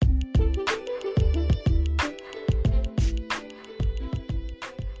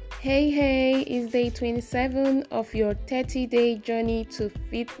Hey, it's day 27 of your 30-day journey to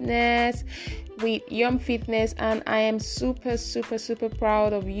fitness with Yum Fitness, and I am super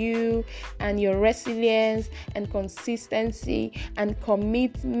proud of you and your resilience and consistency and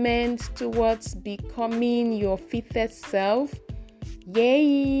commitment towards becoming your fittest self.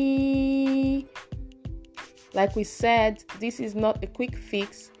 Yay! Like we said, this is not a quick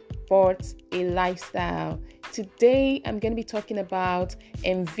fix, but a lifestyle. Today, I'm going to be talking about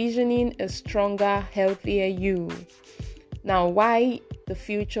envisioning a stronger, healthier you. Now, why the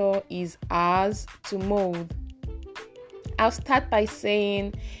future is ours to mold. I'll start by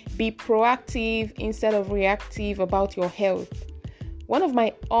saying, be proactive instead of reactive about your health. One of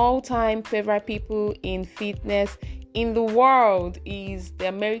my all-time favorite people in fitness in the world is the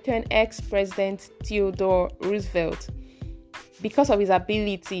American ex-president Theodore Roosevelt, because of his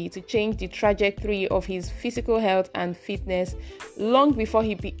ability to change the trajectory of his physical health and fitness long before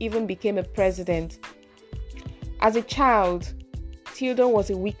he even became a president. As a child, Theodore was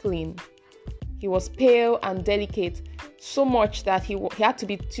a weakling. He was pale and delicate, so much that he had to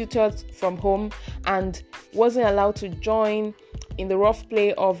be tutored from home and wasn't allowed to join in the rough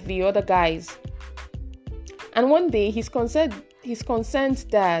play of the other guys. And one day, his concerned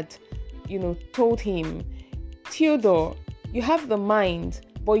dad, told him, "Theodore, you have the mind,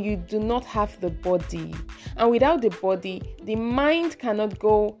 but you do not have the body. And without the body, the mind cannot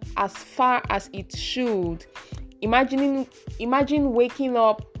go as far as it should." Imagine waking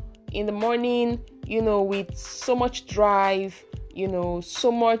up in the morning, with so much drive, so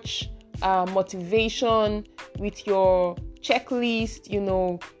much motivation, with your checklist,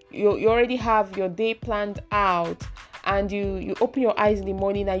 you already have your day planned out, and you open your eyes in the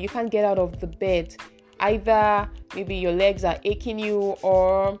morning and you can't get out of the bed. Either maybe your legs are aching you,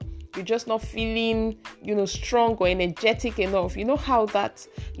 or you're just not feeling, strong or energetic enough. You know how that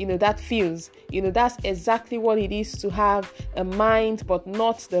feels. That's exactly what it is to have a mind but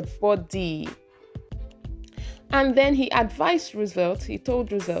not the body. And then he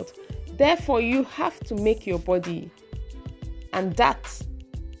told Roosevelt, therefore you have to make your body. And that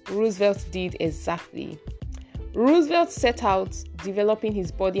Roosevelt did exactly. Roosevelt set out developing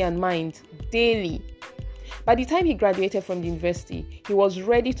his body and mind daily. By the time he graduated from the university, he was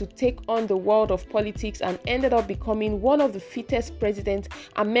ready to take on the world of politics and ended up becoming one of the fittest presidents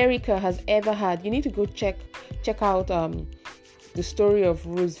America has ever had. You need to go check out the story of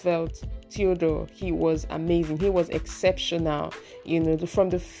Roosevelt Theodore. He was amazing. He was exceptional. From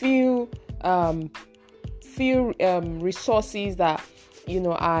the few resources that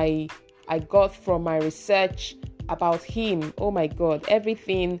I got from my research about him. Oh my God,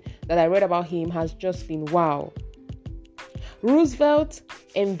 everything that I read about him has just been wow. Roosevelt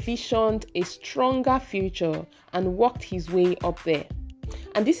envisioned a stronger future and worked his way up there.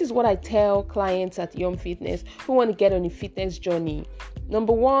 And this is what I tell clients at Yum Fitness who want to get on a fitness journey.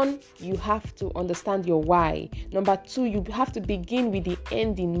 Number one, you have to understand your why. Number two, you have to begin with the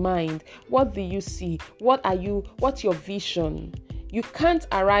end in mind. What do you see? What's your vision? You can't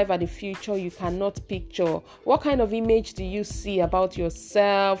arrive at the future you cannot picture. What kind of image do you see about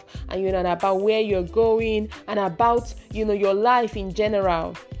yourself and about where you're going and about your life in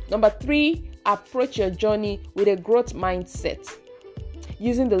general? Number three, approach your journey with a growth mindset,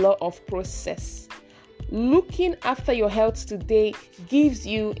 using the law of process. Looking after your health today gives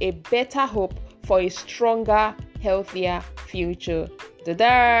you a better hope for a stronger, healthier future.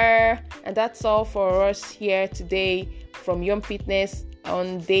 Da-da! And that's all for us here today from Yum Fitness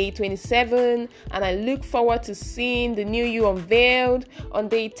on day 27, and I look forward to seeing the new you unveiled on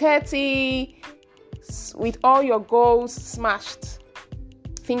day 30 with all your goals smashed.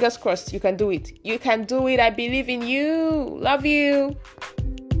 Fingers crossed, you can do it. I believe in you. Love you.